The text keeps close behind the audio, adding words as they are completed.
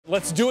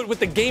Let's do it with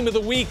the game of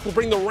the week. We'll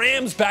bring the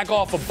Rams back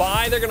off a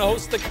bye. They're going to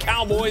host the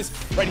Cowboys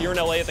right here in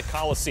L.A. at the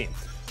Coliseum.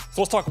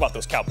 So let's talk about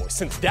those Cowboys.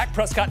 Since Dak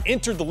Prescott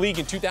entered the league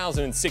in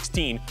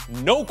 2016,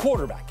 no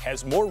quarterback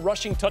has more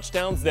rushing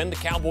touchdowns than the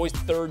Cowboys'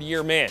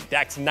 third-year man.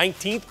 Dak's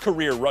 19th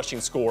career rushing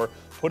score,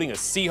 putting a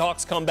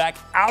Seahawks comeback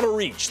out of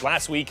reach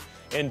last week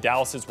in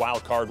Dallas's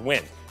wild-card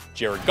win.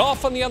 Jared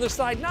Goff, on the other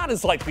side, not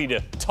as likely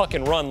to tuck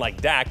and run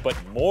like Dak, but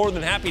more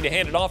than happy to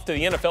hand it off to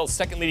the NFL's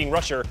second-leading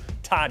rusher,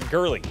 Todd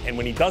Gurley. And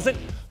when he doesn't,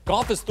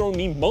 Goff has thrown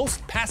the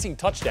most passing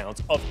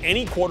touchdowns of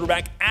any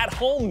quarterback at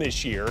home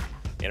this year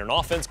in an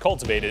offense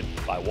cultivated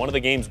by one of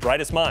the game's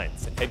brightest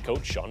minds, and head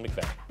coach Sean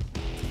McVay.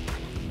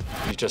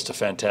 He's just a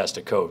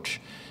fantastic coach.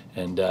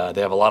 And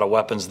they have a lot of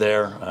weapons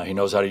there. He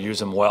knows how to use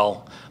them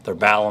well. They're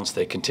balanced.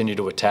 They continue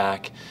to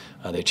attack.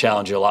 They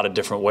challenge you a lot of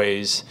different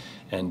ways.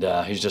 And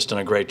he's just done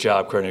a great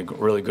job creating a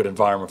really good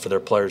environment for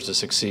their players to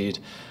succeed.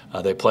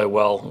 They play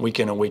well week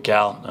in and week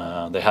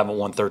out. They haven't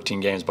won 13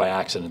 games by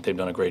accident. They've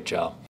done a great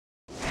job.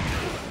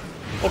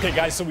 Okay,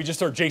 guys, so we just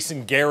heard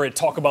Jason Garrett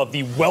talk about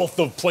the wealth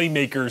of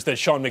playmakers that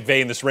Sean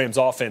McVay and this Rams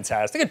offense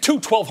has. They got two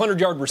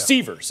 1,200-yard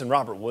receivers in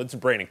Robert Woods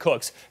and Brandon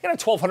Cooks. They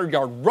got a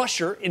 1,200-yard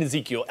rusher in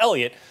Ezekiel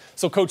Elliott.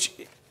 So, Coach,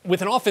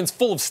 with an offense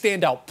full of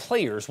standout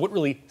players, what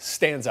really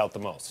stands out the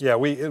most? Yeah,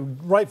 we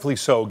rightfully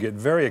so get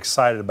very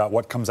excited about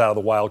what comes out of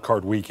the wild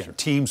card weekend. Sure.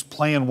 Teams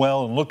playing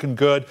well and looking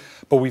good,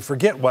 but we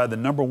forget why the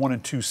number 1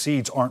 and 2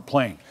 seeds aren't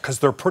playing, because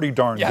they're pretty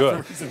darn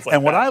good.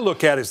 And what I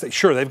look at is that,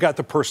 sure, they've got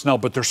the personnel,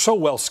 but they're so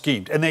well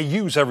schemed, and they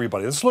use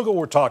everybody. Let's look at what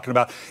we're talking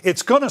about.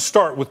 It's going to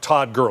start with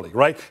Todd Gurley,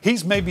 right?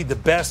 He's maybe the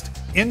best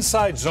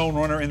inside zone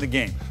runner in the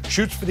game.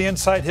 Shoots for the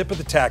inside hip of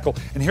the tackle,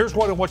 and here's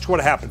what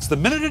happens. The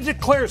minute it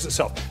declares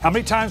itself, how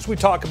many times we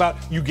talk about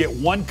you get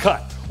one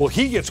cut. Well,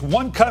 he gets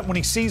one cut when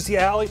he sees the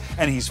alley,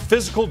 and he's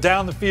physical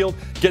down the field,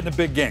 getting a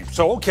big game.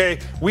 So, okay,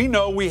 we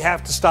know we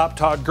have to stop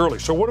Todd Gurley.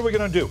 So what are we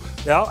going to do?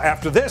 Now,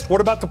 after this,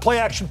 what about the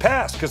play-action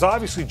pass? Because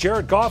obviously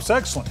Jared Goff's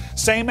excellent.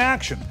 Same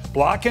action.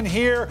 Blocking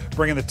here,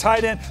 bringing the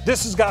tight end.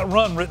 This has got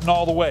run written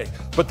all the way.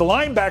 But the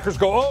linebackers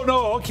go, oh,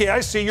 no, okay,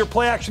 I see your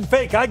play-action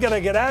fake. I got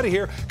to get out of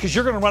here because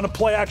you're going to run a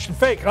play-action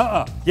fake.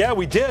 Yeah,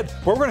 we did.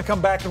 But we're going to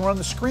come back and run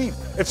the screen.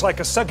 It's like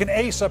a second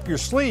ace up your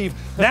sleeve.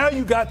 Now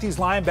you got these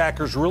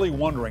linebackers really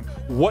wondering,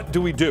 what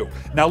do we do?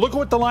 Now look at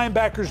what the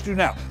linebackers do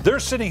now. They're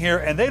sitting here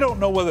and they don't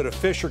know whether to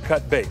fish or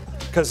cut bait,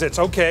 because it's,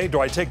 okay,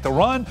 do I take the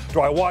run? Do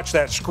I watch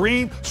that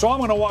screen? So I'm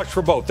going to watch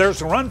for both. There's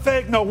the run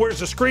fake. No, where's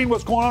the screen?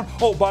 What's going on?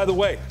 Oh, by the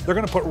way, they're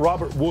going to put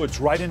Robert Woods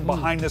right in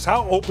behind this.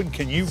 How open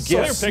can you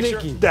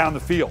get down the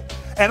field?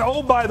 And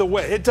oh, by the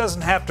way, it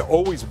doesn't have to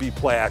always be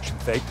play action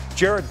fake.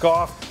 Jared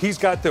Goff, he's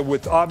got the,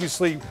 with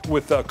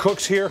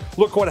Cooks here,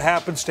 look what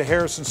happens to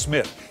Harrison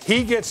Smith.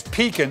 He gets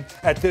peeking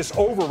at this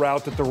over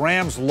route that the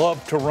Rams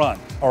love to run,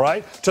 all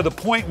right? To the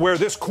point where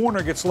this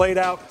corner gets laid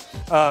out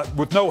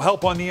with no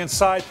help on the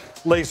inside,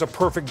 lays a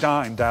perfect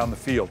dime down the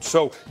field.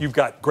 So you've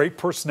got great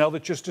personnel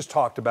that just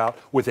talked about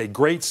with a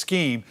great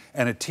scheme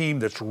and a team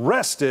that's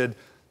rested.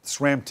 This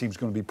Ram team's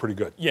going to be pretty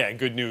good. Yeah,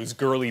 good news.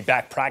 Gurley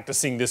back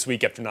practicing this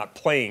week after not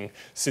playing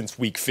since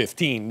week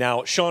 15.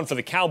 Now, Sean, for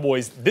the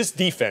Cowboys, this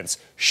defense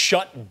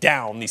shut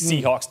down the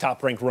Seahawks'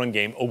 top-ranked run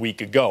game a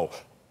week ago.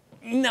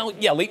 Now,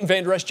 yeah, Leighton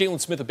Vander Esch, Jalen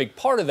Smith, a big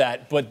part of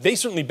that, but they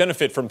certainly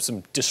benefit from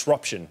some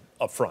disruption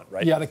up front,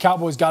 right? Yeah, the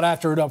Cowboys got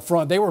after it up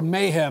front. They were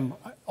mayhem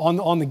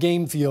on the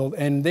game field,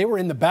 and they were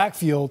in the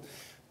backfield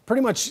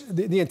pretty much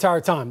the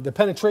entire time. The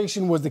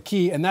penetration was the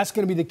key, and that's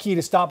going to be the key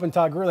to stopping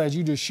Todd Gurley, as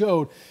you just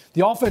showed.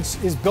 The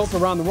offense is built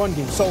around the run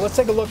game. So let's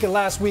take a look at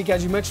last week,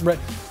 as you mentioned, Brett.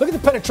 Look at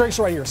the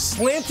penetration right here.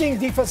 Slanting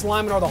defensive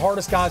linemen are the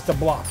hardest guys to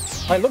block.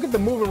 All right, look at the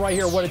movement right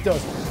here, what it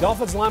does. The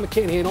offensive lineman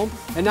can't handle them,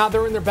 and now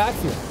they're in their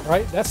backfield,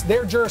 right? That's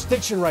their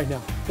jurisdiction right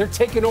now. They're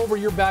taking over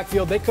your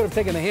backfield. They could have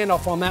taken the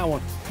handoff on that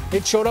one.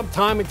 It showed up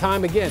time and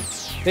time again.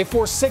 They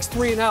forced 6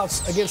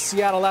 3-and-outs against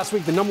Seattle last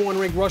week, the #1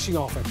 ranked rushing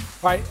offense.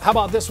 All right, how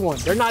about this one?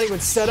 They're not even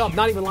set up,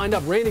 not even lined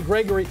up. Randy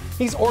Gregory,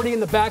 he's already in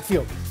the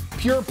backfield.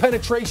 Pure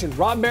penetration.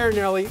 Rob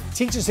Marinelli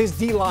teaches his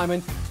D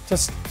linemen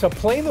to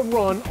play the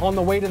run on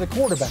the way to the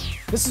quarterback.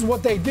 This is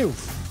what they do.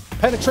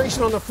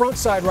 Penetration on the front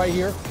side right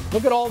here.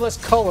 Look at all this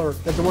color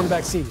that the running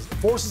back sees. It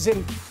forces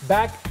him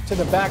back to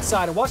the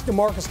backside. And watch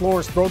DeMarcus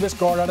Lawrence throw this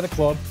guard out of the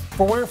club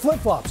for wearing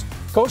flip-flops.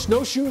 Coach,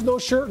 no shoes, no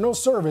shirt, no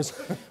service.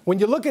 When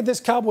you look at this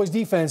Cowboys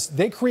defense,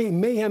 they create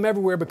mayhem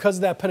everywhere because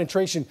of that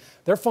penetration.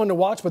 They're fun to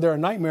watch, but they're a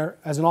nightmare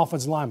as an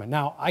offensive lineman.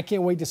 Now, I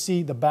can't wait to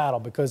see the battle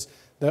because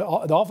the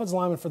offensive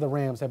linemen for the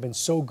Rams have been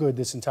so good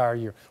this entire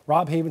year.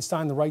 Rob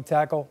Havenstein, the right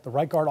tackle, the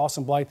right guard,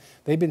 Austin Blythe,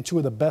 they've been two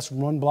of the best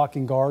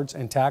run-blocking guards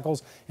and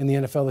tackles in the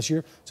NFL this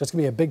year. So it's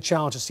going to be a big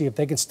challenge to see if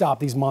they can stop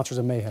these monsters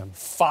of mayhem.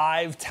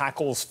 5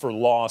 tackles for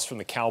loss from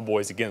the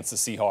Cowboys against the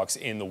Seahawks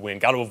in the win.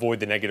 Got to avoid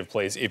the negative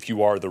plays if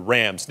you are the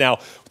Rams. Now,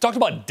 we talked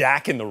about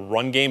Dak in the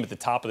run game at the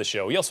top of the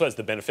show. He also has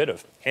the benefit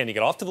of handing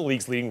it off to the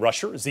league's leading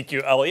rusher,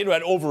 Ezekiel Elliott, who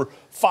had over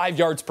 5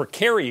 yards per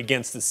carry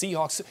against the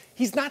Seahawks.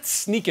 He's not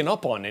sneaking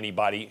up on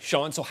anybody,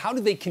 Sean. front. So how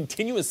do they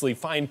continuously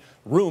find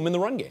room in the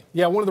run game?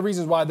 Yeah, one of the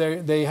reasons why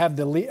they have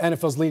the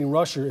NFL's leading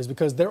rusher is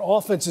because their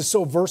offense is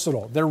so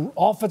versatile. Their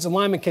offensive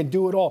linemen can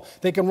do it all.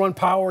 They can run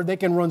power, they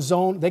can run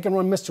zone, they can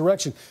run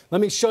misdirection.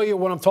 Let me show you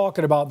what I'm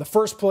talking about. The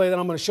first play that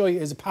I'm going to show you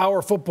is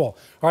power football.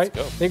 All right,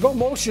 they go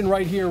motion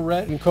right here,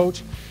 Rhett and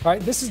Coach. All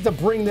right, this is to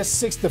bring this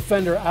seventh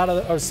defender out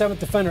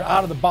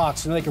of the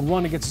box, so they can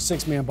run against a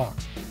six-man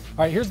box.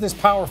 All right, here's this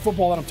power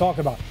football that I'm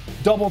talking about.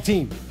 Double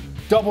team.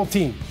 Double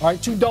team. All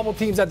right, two double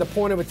teams at the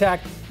point of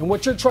attack. And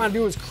what you're trying to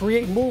do is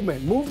create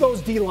movement. Move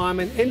those D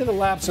linemen into the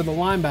laps of the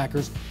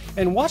linebackers.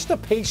 And watch the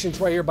patience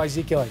right here by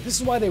Zeke Elliott. This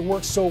is why they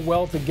work so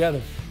well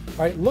together.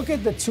 All right, look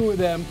at the two of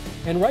them.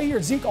 And right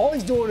here, Zeke, all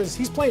he's doing is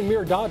he's playing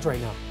mirror dodge right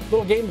now.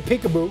 Little game of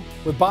peekaboo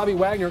with Bobby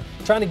Wagner,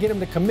 trying to get him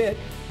to commit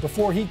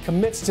before he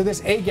commits to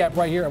this A-gap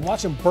right here. And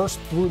watch him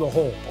burst through the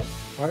hole.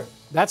 All right,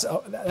 that's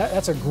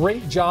a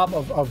great job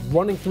of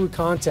running through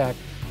contact.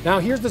 Now,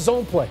 here's the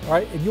zone play. All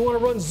right, if you want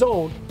to run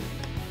zone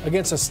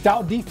against a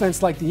stout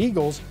defense like the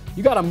Eagles,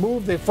 you got to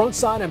move the front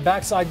side and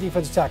backside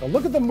defensive tackle.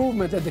 Look at the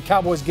movement that the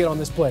Cowboys get on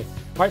this play.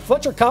 All right,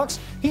 Fletcher Cox,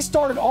 he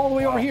started all the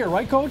way over here,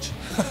 right, Coach?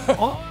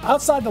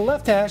 Outside the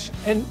left hash,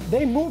 and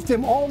they moved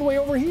him all the way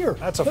over here.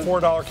 That's a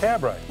 $4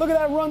 cab ride. Look at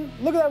that run.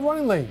 Look at that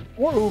running lane,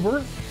 or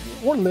Uber,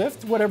 or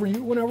Lyft,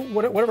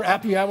 whatever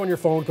app you have on your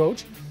phone,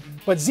 Coach.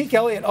 But Zeke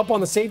Elliott up on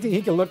the safety,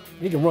 he can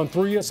run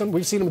through you.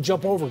 We've seen him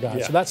jump over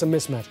guys, so that's a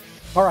mismatch.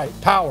 All right,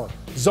 power,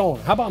 zone.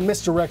 How about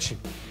misdirection?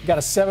 You got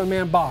a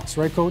 7-man box,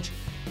 right, Coach?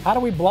 How do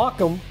we block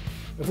them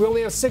if we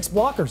only have 6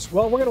 blockers?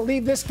 Well, we're going to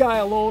leave this guy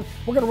alone.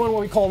 We're going to run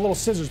what we call a little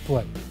scissors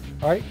play.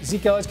 All right,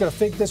 Zeke Elliott's going to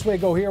fake this way,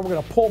 go here. We're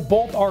going to pull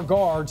both our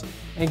guards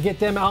and get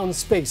them out in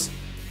space.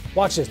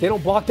 Watch this. They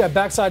don't block that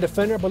backside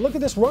defender, but look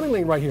at this running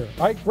lane right here.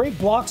 All right, great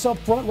blocks up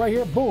front right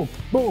here. Boom,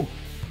 boom.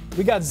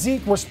 We got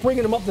Zeke. We're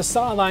springing him up the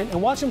sideline,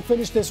 and watch him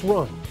finish this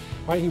run.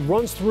 All right, he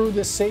runs through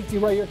this safety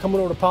right here,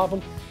 coming over to pop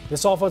him.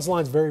 This offensive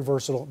line is very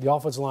versatile. The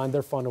offensive line,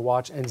 they're fun to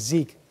watch. And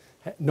Zeke,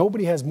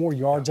 nobody has more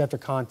yards after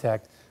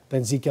contact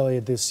than Zeke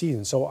Elliott this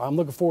season. So I'm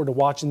looking forward to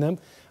watching them.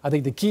 I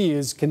think the key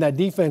is, can that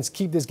defense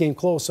keep this game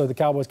close so the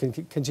Cowboys can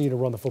continue to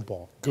run the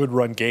football? Good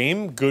run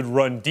game, good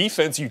run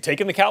defense. You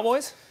taking the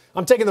Cowboys?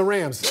 I'm taking the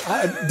Rams.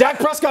 Dak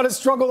Prescott has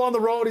struggled on the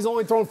road. He's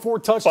only thrown 4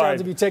 touchdowns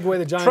if you take away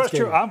the Giants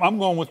game. I'm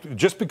going with,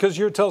 just because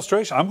you're a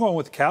illustration, I'm going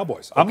with the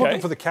Cowboys. I'm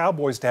looking for the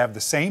Cowboys to have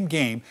the same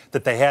game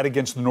that they had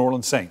against the New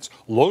Orleans Saints.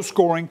 Low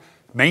scoring,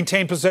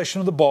 maintain possession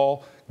of the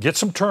ball, get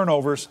some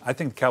turnovers. I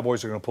think the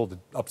Cowboys are going to pull the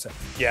upset.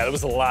 Yeah, there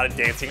was a lot of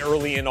dancing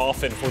early and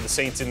often for the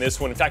Saints in this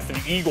one. In fact, for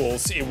the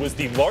Eagles, it was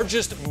the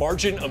largest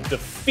margin of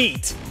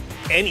defeat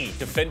any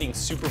defending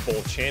Super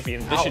Bowl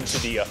champion. In addition to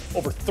the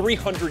over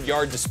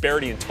 300-yard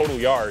disparity in total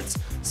yards,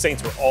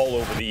 Saints were all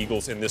over the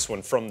Eagles in this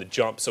one from the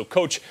jump. So,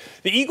 Coach,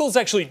 the Eagles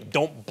actually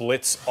don't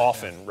blitz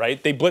often,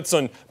 right? They blitz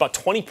on about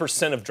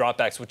 20% of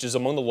dropbacks, which is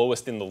among the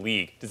lowest in the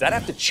league. Does that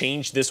have to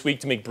change this week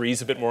to make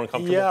Breeze a bit more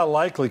uncomfortable? Yeah,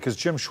 likely, because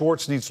Jim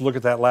Schwartz needs to look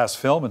at that last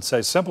film and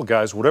say, simple,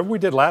 guys, whatever we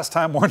did last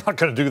time, we're not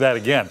going to do that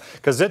again,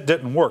 because it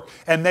didn't work.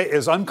 And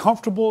as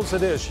uncomfortable as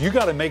it is, you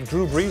got to make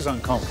Drew Brees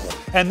uncomfortable.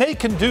 And they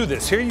can do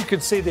this. Here you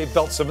can see they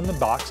belt some in the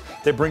box.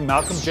 They bring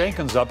Malcolm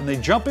Jenkins up, and they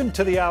jump him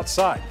to the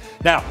outside.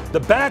 Now, the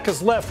back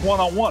is left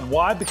one-on-one.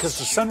 Why? Because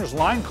the center's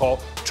line call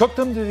took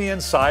them to the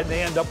inside, and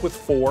they end up with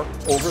 4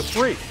 over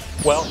 3.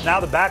 Well, now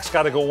the back's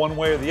got to go one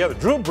way or the other.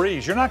 Drew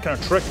Brees, you're not going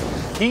to trick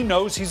him. He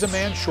knows he's a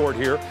man short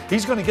here.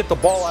 He's going to get the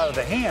ball out of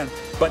the hand,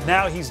 but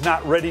now he's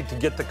not ready to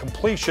get the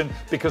completion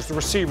because the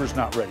receiver's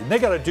not ready. And they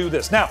got to do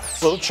this. Now,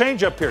 a little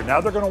change up here. Now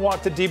they're going to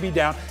walk the DB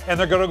down, and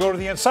they're going to go to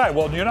the inside.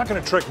 Well, you're not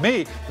going to trick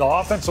me. The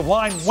offensive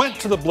line went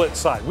to the blitz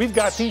side. We've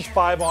got these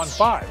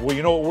 5-on-5. Well,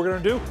 you know what we're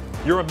going to do?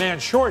 You're a man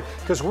short,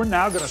 because we're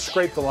now going to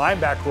scrape the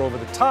linebacker over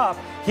the top.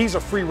 He's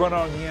a free runner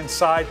on the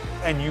inside,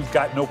 and you've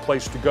got no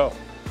place to go.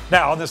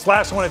 Now, on this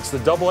last one, it's the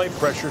double-A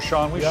pressure,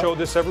 Sean. We show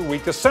this every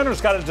week. The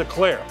center's got to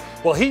declare.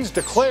 Well, he's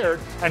declared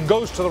and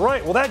goes to the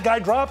right. Well, that guy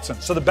drops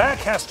him. So the back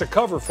has to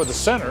cover for the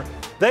center.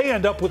 They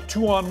end up with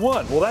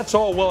 2-on-1. Well, that's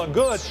all well and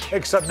good,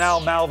 except now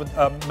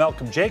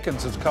Malcolm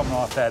Jenkins is coming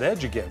off that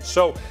edge again.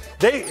 So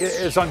they,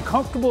 as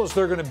uncomfortable as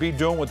they're going to be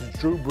doing with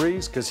Drew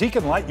Brees, because he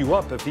can light you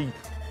up if he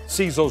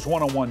sees those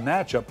one-on-one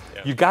matchup,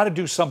 you got to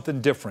do something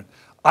different.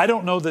 I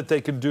don't know that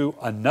they can do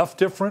enough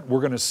different.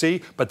 We're going to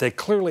see, but they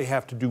clearly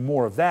have to do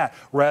more of that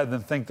rather than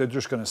think they're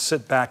just going to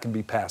sit back and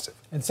be passive.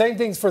 And same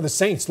things for the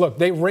Saints. Look,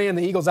 they ran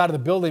the Eagles out of the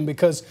building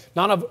because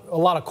not a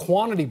lot of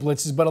quantity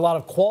blitzes, but a lot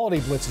of quality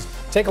blitzes.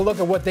 Take a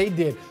look at what they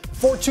did.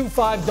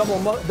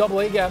 4-2-5 double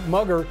A-gap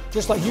mugger,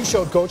 just like you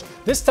showed, Coach.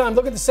 This time,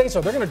 look at the Saints.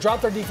 They're going to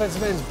drop their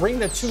defensive ends, bring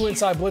the 2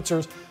 inside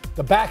blitzers.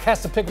 The back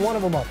has to pick one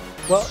of them up.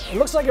 Well, it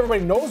looks like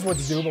everybody knows what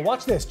to do, but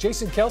watch this.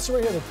 Jason Kelce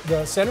right here,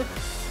 the center.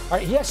 All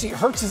right, he actually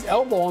hurts his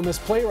elbow on this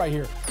play right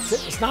here.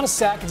 It's not a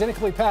sack, it's an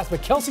incomplete pass,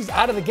 but Kelce's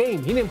out of the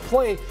game. He didn't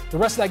play the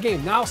rest of that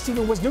game. Now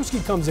Steven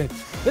Wisniewski comes in.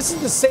 This is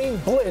the same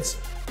blitz,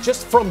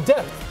 just from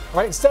depth.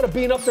 All right, instead of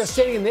being up there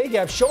standing in the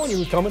A-gap, showing you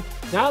who's coming,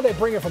 now they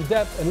bring it from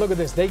depth, and look at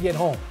this, they get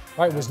home.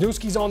 All right,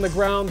 Wisniewski's on the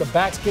ground, the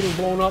back's getting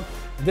blown up.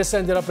 This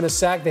ended up in a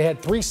sack. They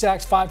had 3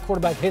 sacks, 5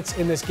 quarterback hits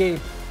in this game.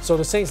 So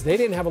the Saints, they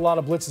didn't have a lot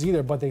of blitzes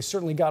either, but they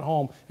certainly got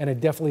home, and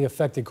it definitely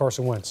affected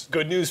Carson Wentz.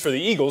 Good news for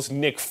the Eagles.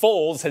 Nick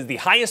Foles has the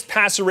highest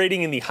passer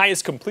rating and the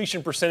highest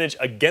completion percentage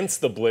against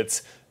the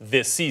blitz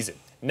this season.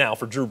 Now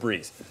for Drew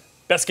Brees.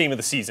 Best game of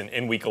the season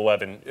in Week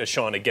 11,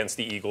 Sean, against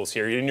the Eagles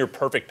here. In your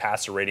perfect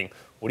passer rating,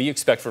 what do you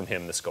expect from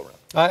him this go-round?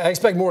 I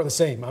expect more of the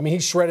same. I mean, he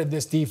shredded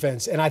this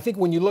defense. And I think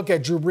when you look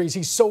at Drew Brees,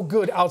 he's so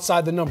good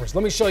outside the numbers.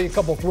 Let me show you a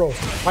couple throws.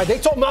 All right, they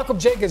told Malcolm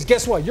Jenkins,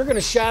 guess what? You're going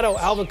to shadow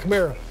Alvin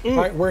Kamara. All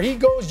right, where he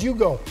goes, you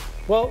go.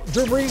 Well,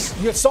 Drew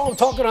Brees, you saw him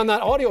talking on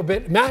that audio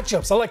bit,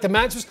 matchups. I like the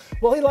matchups.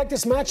 Well, he liked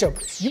this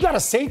matchup. You got a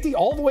safety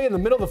all the way in the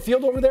middle of the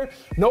field over there,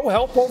 no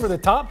help over the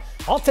top.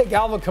 I'll take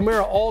Alvin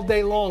Kamara all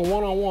day long,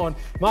 one-on-one.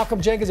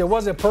 Malcolm Jenkins, it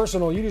wasn't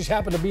personal. You just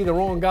happened to be the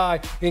wrong guy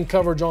in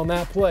coverage on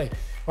that play.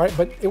 All right,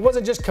 but it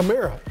wasn't just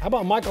Kamara. How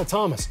about Michael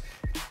Thomas?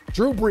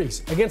 Drew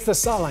Brees against the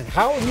sideline.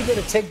 How are you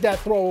going to take that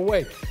throw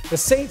away? The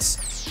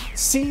Saints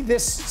see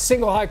this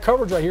single high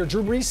coverage right here.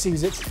 Drew Brees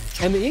sees it.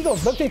 And the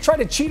Eagles, look, they try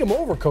to cheat him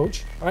over,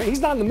 Coach. All right, he's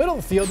not in the middle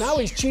of the field. Now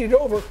he's cheated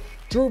over.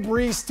 Drew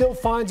Brees still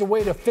finds a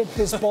way to fit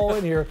this ball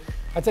in here.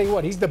 I tell you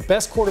what, he's the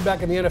best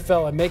quarterback in the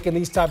NFL at making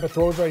these type of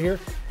throws right here.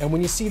 And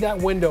when you see that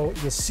window,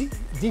 you see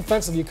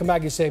defensively, you come back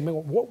and you say, man,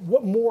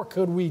 what more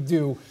could we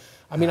do?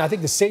 I mean, I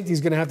think the safety is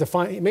going to have to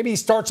find – maybe he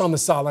starts on the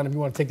sideline if you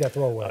want to take that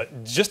throw away.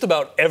 Just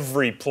about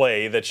every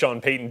play that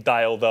Sean Payton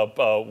dialed up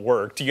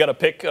worked. You got a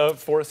pick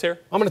for us here?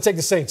 I'm going to take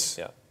the Saints.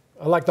 Yeah.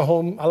 I like the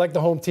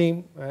home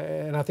team,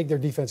 and I think their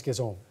defense gets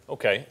home.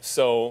 Okay,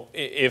 so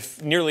if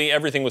nearly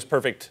everything was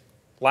perfect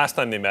last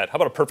time they met, how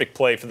about a perfect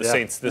play for the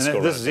Saints this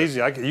go-round? This is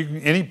easy.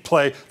 Any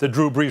play that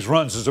Drew Brees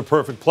runs is a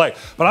perfect play.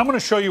 But I'm going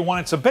to show you one.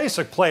 It's a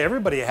basic play.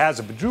 Everybody has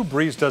it, but Drew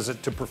Brees does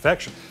it to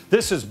perfection.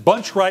 This is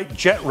bunch right,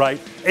 jet right,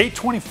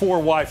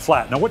 824Y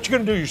flat. Now what you're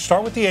going to do, you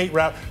start with the 8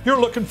 route. You're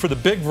looking for the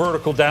big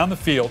vertical down the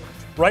field.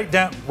 Right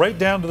down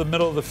to the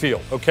middle of the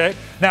field, okay?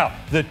 Now,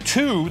 the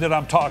 2 that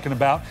I'm talking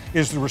about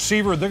is the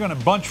receiver. They're going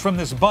to bunch from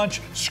this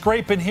bunch,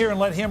 scrape in here and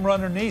let him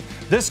run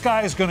underneath. This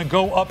guy is going to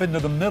go up into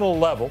the middle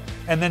level,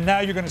 and then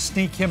now you're going to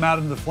sneak him out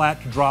into the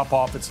flat to drop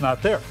off. It's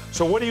not there.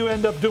 So what do you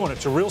end up doing?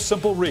 It's a real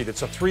simple read.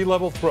 It's a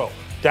 3-level throw.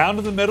 Down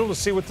to the middle to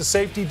see what the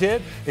safety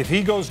did. If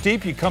he goes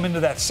deep, you come into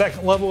that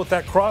second level with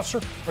that crosser,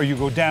 or you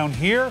go down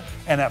here,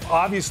 and if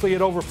obviously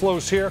it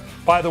overflows here,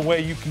 by the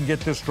way, you can get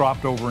this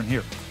dropped over in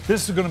here.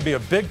 This is going to be a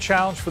big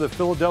challenge for the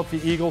Philadelphia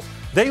Eagles.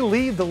 They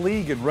lead the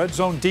league in red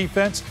zone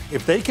defense.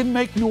 If they can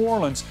make New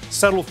Orleans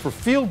settle for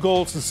field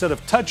goals instead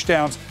of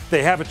touchdowns,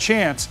 they have a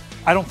chance.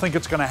 I don't think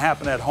it's going to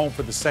happen at home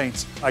for the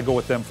Saints. I go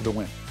with them for the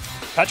win.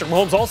 Patrick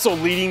Mahomes also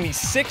leading the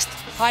 6th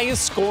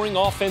highest scoring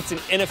offense in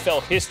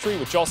NFL history,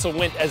 which also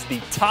went as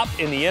the top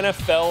in the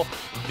NFL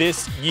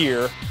this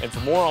year. And for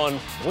more on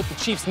what the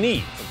Chiefs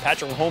need from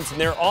Patrick Mahomes and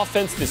their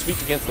offense this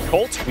week against the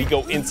Colts, we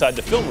go inside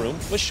the film room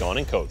with Sean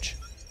and Coach.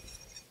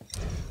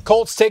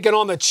 Colts taking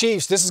on the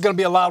Chiefs. This is going to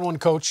be a loud one,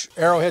 Coach.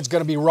 Arrowhead's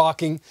going to be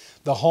rocking,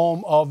 the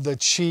home of the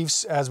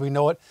Chiefs as we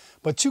know it.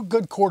 But 2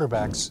 good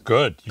quarterbacks.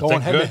 Good.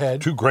 Going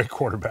head-to-head. 2 great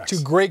quarterbacks.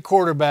 2 great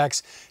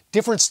quarterbacks.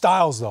 Different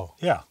styles, though.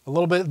 Yeah. A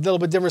little bit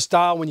different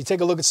style. When you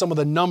take a look at some of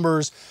the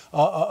numbers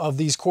of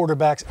these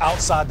quarterbacks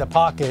outside the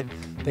pocket,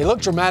 they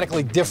look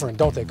dramatically different,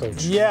 don't they,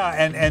 Coach? Yeah,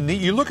 and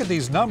you look at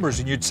these numbers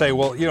and you'd say,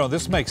 well, you know,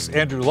 this makes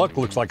Andrew Luck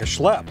look like a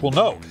schlep. Well,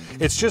 no.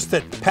 It's just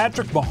that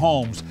Patrick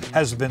Mahomes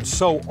has been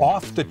so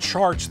off the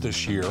charts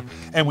this year,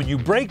 and when you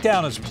break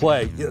down his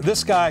play,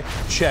 this guy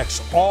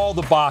checks all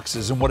the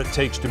boxes and what it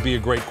takes to be a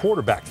great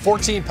quarterback.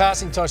 14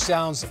 passing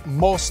touchdowns,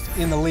 most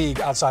in the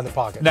league outside the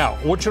pocket. Now,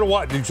 what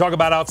you talk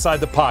about outside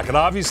the pocket.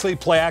 Obviously,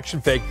 play action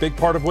fake, big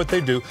part of what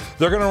they do.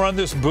 They're going to run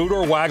this boot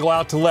or waggle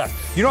out to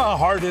left. You know how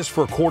hard it is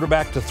for a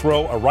quarterback to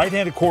throw, a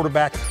right-handed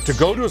quarterback to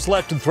go to his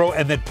left and throw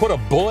and then put a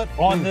bullet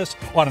on this,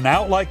 on an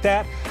out like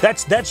that?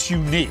 That's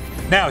unique.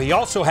 Now, he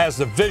also has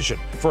the vision.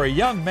 For a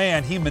young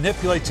man, he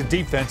manipulates a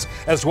defense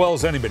as well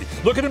as anybody.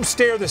 Look at him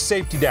stare the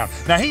safety down.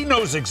 Now, he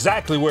knows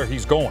exactly where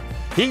he's going.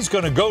 He's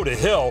going to go to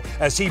Hill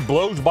as he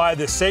blows by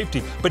this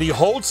safety, but he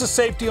holds the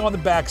safety on the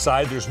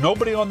backside. There's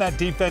nobody on that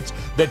defense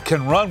that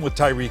can run with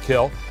Tyreek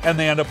Hill, and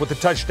they end up with a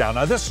touchdown.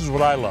 Now, this is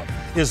what I love,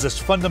 is this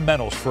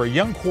fundamentals. For a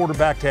young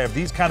quarterback to have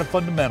these kind of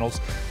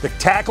fundamentals, the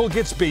tackle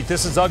gets beat.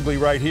 This is ugly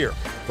right here,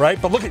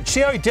 right? But look at,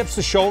 see how he dips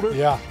the shoulder?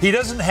 Yeah. He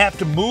doesn't have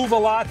to move a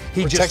lot.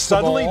 He just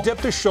suddenly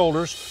dipped his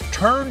shoulders,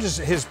 turned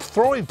his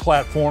throwing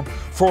platform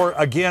for,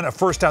 again, a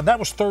first down. That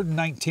was 3rd and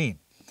 19.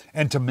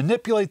 And to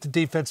manipulate the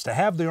defense, to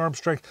have the arm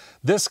strength,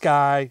 this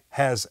guy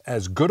has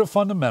as good of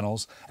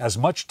fundamentals, as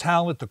much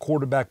talent at the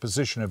quarterback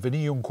position of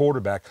any young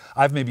quarterback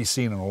I've maybe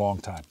seen in a long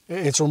time.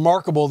 It's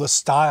remarkable, the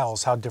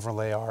styles, how different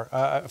they are.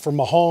 For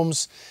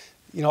Mahomes,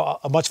 you know,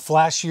 a much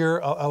flashier,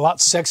 a lot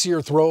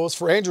sexier throws.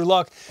 For Andrew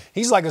Luck,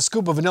 he's like a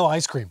scoop of vanilla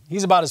ice cream.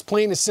 He's about as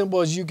plain and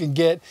simple as you can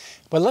get.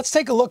 But let's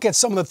take a look at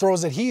some of the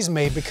throws that he's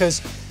made, because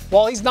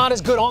while he's not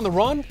as good on the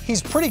run,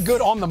 he's pretty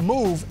good on the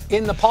move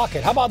in the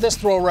pocket. How about this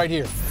throw right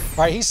here?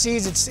 All right, he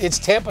sees it's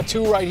Tampa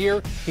 2 right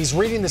here. He's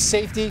reading the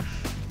safety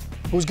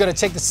who's going to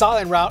take the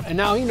sideline route, and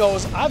now he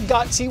knows I've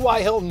got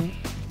T.Y. Hilton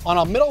on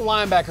a middle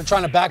linebacker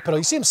trying to backpedal.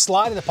 You see him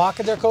slide in the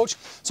pocket there, Coach?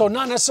 So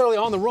not necessarily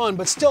on the run,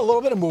 but still a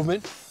little bit of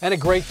movement and a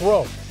great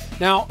throw.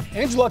 Now,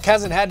 Andrew Luck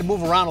hasn't had to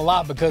move around a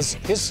lot because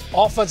his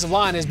offensive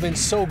line has been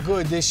so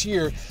good this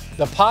year.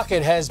 The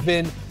pocket has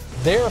been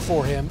there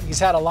for him. He's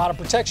had a lot of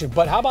protection.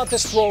 But how about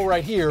this throw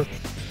right here?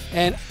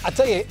 And I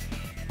tell you,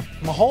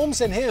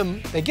 Mahomes and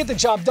him, they get the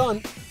job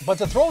done, but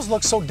the throws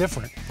look so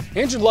different.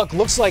 Andrew Luck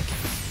looks like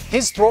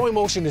his throwing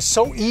motion is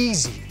so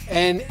easy,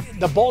 and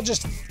the ball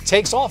just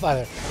takes off out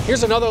of it.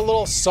 Here's another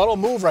little subtle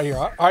move right here.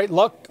 All right,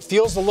 Luck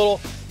feels the little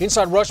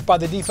inside rush by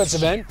the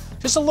defensive end.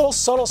 Just a little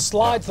subtle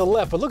slide to the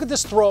left. But look at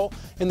this throw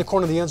in the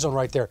corner of the end zone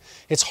right there.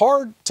 It's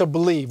hard to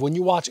believe when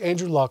you watch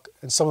Andrew Luck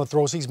and some of the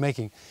throws he's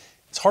making.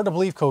 It's hard to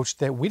believe, Coach,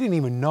 that we didn't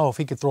even know if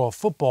he could throw a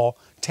football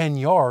 10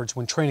 yards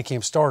when training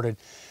camp started.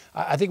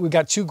 I think we've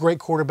got two great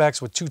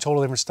quarterbacks with two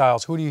totally different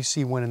styles. Who do you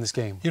see winning this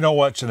game? You know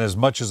what? And as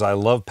much as I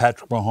love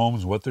Patrick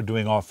Mahomes and what they're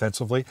doing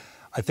offensively,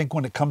 I think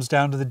when it comes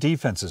down to the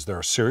defenses, there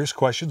are serious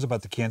questions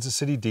about the Kansas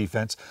City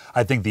defense.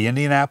 I think the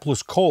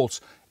Indianapolis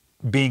Colts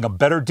being a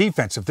better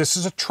defense. If this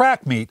is a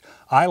track meet,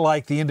 I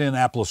like the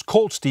Indianapolis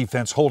Colts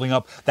defense holding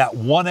up that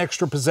one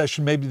extra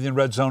possession, maybe in the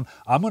red zone.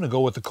 I'm going to go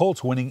with the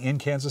Colts winning in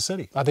Kansas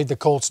City. I think the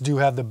Colts do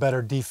have the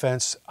better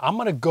defense. I'm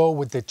going to go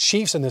with the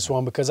Chiefs in this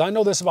one because I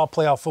know this about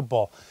playoff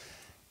football.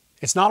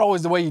 It's not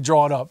always the way you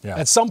draw it up. Yeah.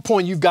 At some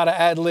point, you've got to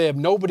ad-lib.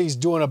 Nobody's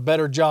doing a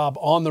better job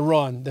on the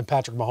run than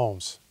Patrick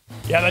Mahomes.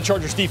 Yeah, that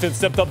Chargers defense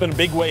stepped up in a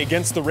big way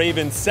against the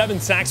Ravens. 7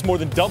 sacks, more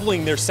than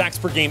doubling their sacks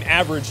per game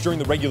average during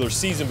the regular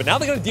season. But now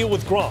they got to deal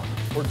with Gronk.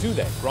 Or do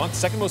they? Gronk's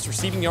second most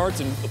receiving yards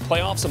in the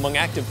playoffs among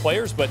active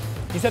players, but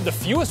he's had the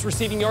fewest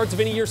receiving yards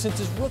of any year since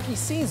his rookie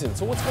season.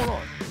 So what's going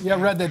on?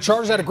 Yeah, Red, the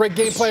Chargers had a great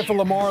game plan for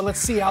Lamar. Let's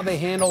see how they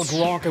handle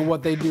Gronk and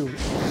what they do.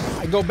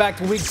 I go back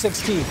to Week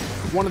 16.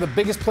 One of the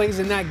biggest plays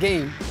in that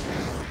game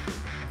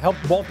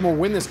helped Baltimore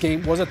win this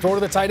game was a throw to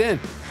the tight end.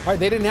 All right,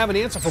 they didn't have an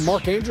answer for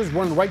Mark Andrews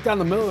running right down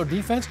the middle of their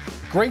defense.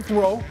 Great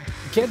throw.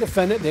 You can't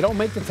defend it. They don't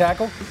make the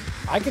tackle.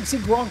 I can see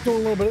Gronk doing a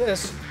little bit of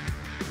this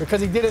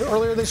because he did it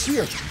earlier this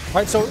year. All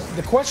right, so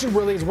the question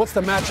really is, what's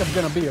the matchup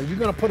going to be? Are you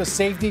going to put a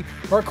safety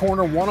or a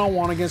corner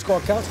one-on-one against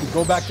Gronkowski?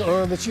 Go back to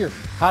earlier this year.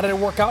 How did it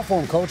work out for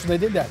him, Coach? They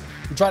did that.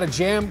 You try to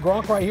jam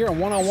Gronk right here on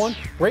one-on-one.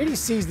 Brady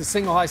sees the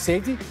single high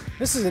safety.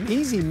 This is an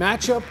easy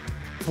matchup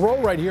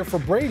throw right here for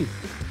Brady.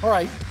 All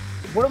right.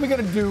 What are we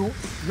going to do?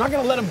 We're not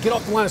going to let him get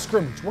off the line of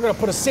scrimmage. We're going to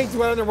put a safety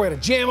right there. We're going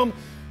to jam him.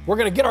 We're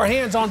going to get our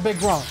hands on Big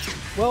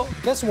Gronk. Well,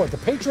 guess what? The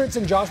Patriots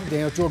and Josh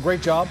McDaniels do a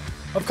great job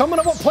of coming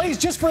up with plays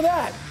just for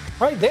that.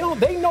 Right?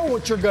 They know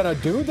what you're going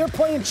to do. They're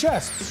playing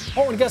chess.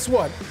 Oh, and guess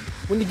what?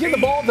 When you give the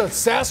ball to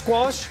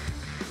Sasquatch,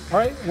 all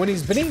right, when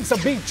he's been eating some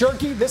beef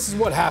jerky, this is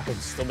what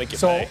happens. They'll make it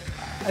so pay.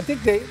 I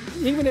think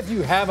even if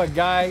you have a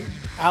guy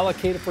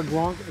allocated for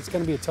Gronk, it's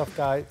going to be a tough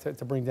guy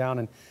to bring down.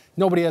 And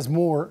nobody has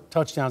more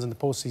touchdowns in the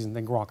postseason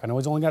than Gronk. I know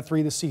he's only got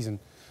 3 this season,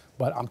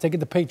 but I'm taking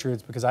the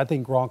Patriots because I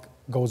think Gronk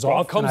goes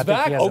off. Gronk comes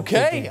back?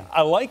 Okay,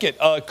 I like it.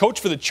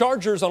 Coach, for the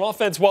Chargers on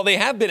offense, while they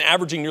have been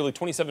averaging nearly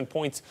 27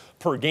 points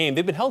per game,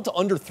 they've been held to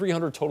under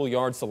 300 total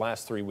yards the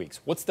last 3 weeks.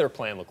 What's their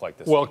plan look like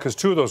this week? Well, because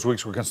 2 of those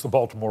weeks were against the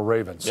Baltimore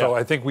Ravens. So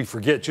I think we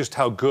forget just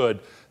how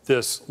good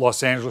this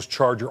Los Angeles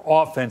Charger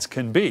offense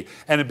can be.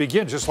 And it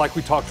begins, just like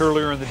we talked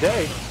earlier in the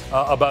day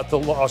about the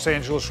Los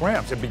Angeles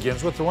Rams. It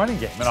begins with the running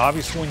game. And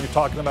obviously when you're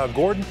talking about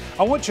Gordon,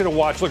 I want you to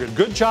watch, look, a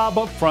good job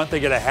up front. They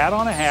get a hat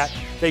on a hat.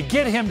 They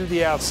get him to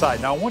the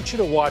outside. Now I want you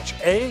to watch,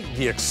 A,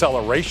 the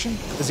acceleration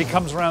as he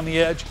comes around the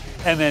edge,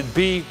 and then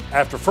B,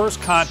 after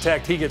first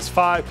contact, he gets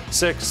 5,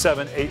 6,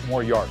 7, 8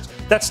 more yards.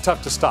 That's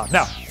tough to stop.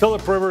 Now,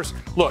 Phillip Rivers,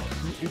 look,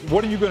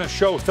 what are you going to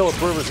show Phillip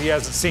Rivers he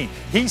hasn't seen?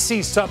 He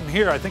sees something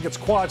here, I think it's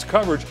quads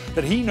coverage,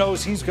 that he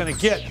knows he's going to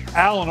get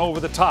Allen over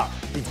the top.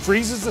 He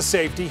freezes the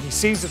safety. He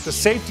sees that the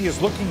safety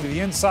is looking to the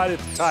inside at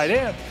the tight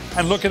end,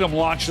 and look at him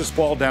launch this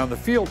ball down the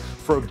field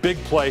for a big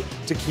play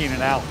to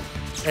Keenan Allen.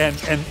 And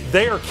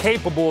they are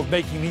capable of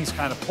making these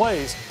kind of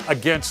plays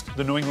against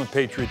the New England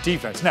Patriot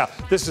defense. Now,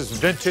 this is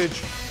vintage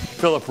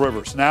Phillip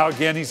Rivers. Now,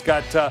 again, he's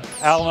got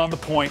Allen on the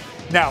point.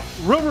 Now,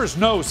 Rivers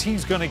knows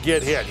he's going to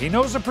get hit. He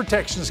knows the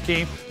protection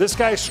scheme. This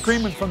guy's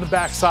screaming from the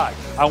backside.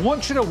 I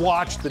want you to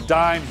watch the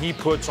dime he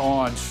puts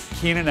on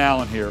Keenan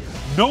Allen here,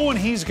 knowing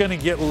he's going to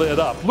get lit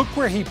up. Look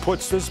where he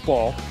puts this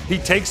ball. He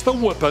takes the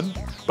whipping,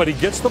 but he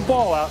gets the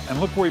ball out, and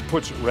look where he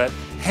puts it, Red.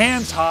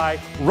 Hands high,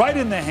 right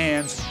in the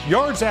hands,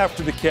 yards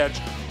after the catch.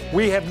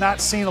 We have not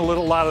seen a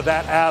lot of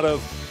that out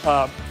of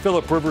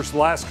Phillip Rivers the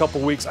last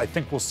couple weeks. I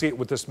think we'll see it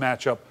with this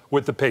matchup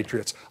with the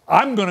Patriots.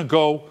 I'm going to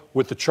go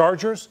with the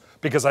Chargers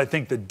because I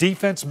think the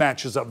defense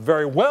matches up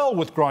very well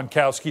with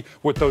Gronkowski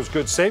with those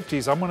good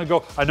safeties. I'm going to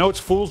go, I know it's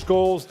fool's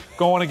goals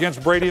going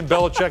against Brady and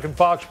Belichick and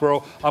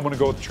Foxborough. I'm going to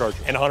go with the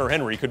Chargers. And Hunter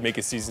Henry could make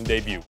his season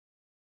debut.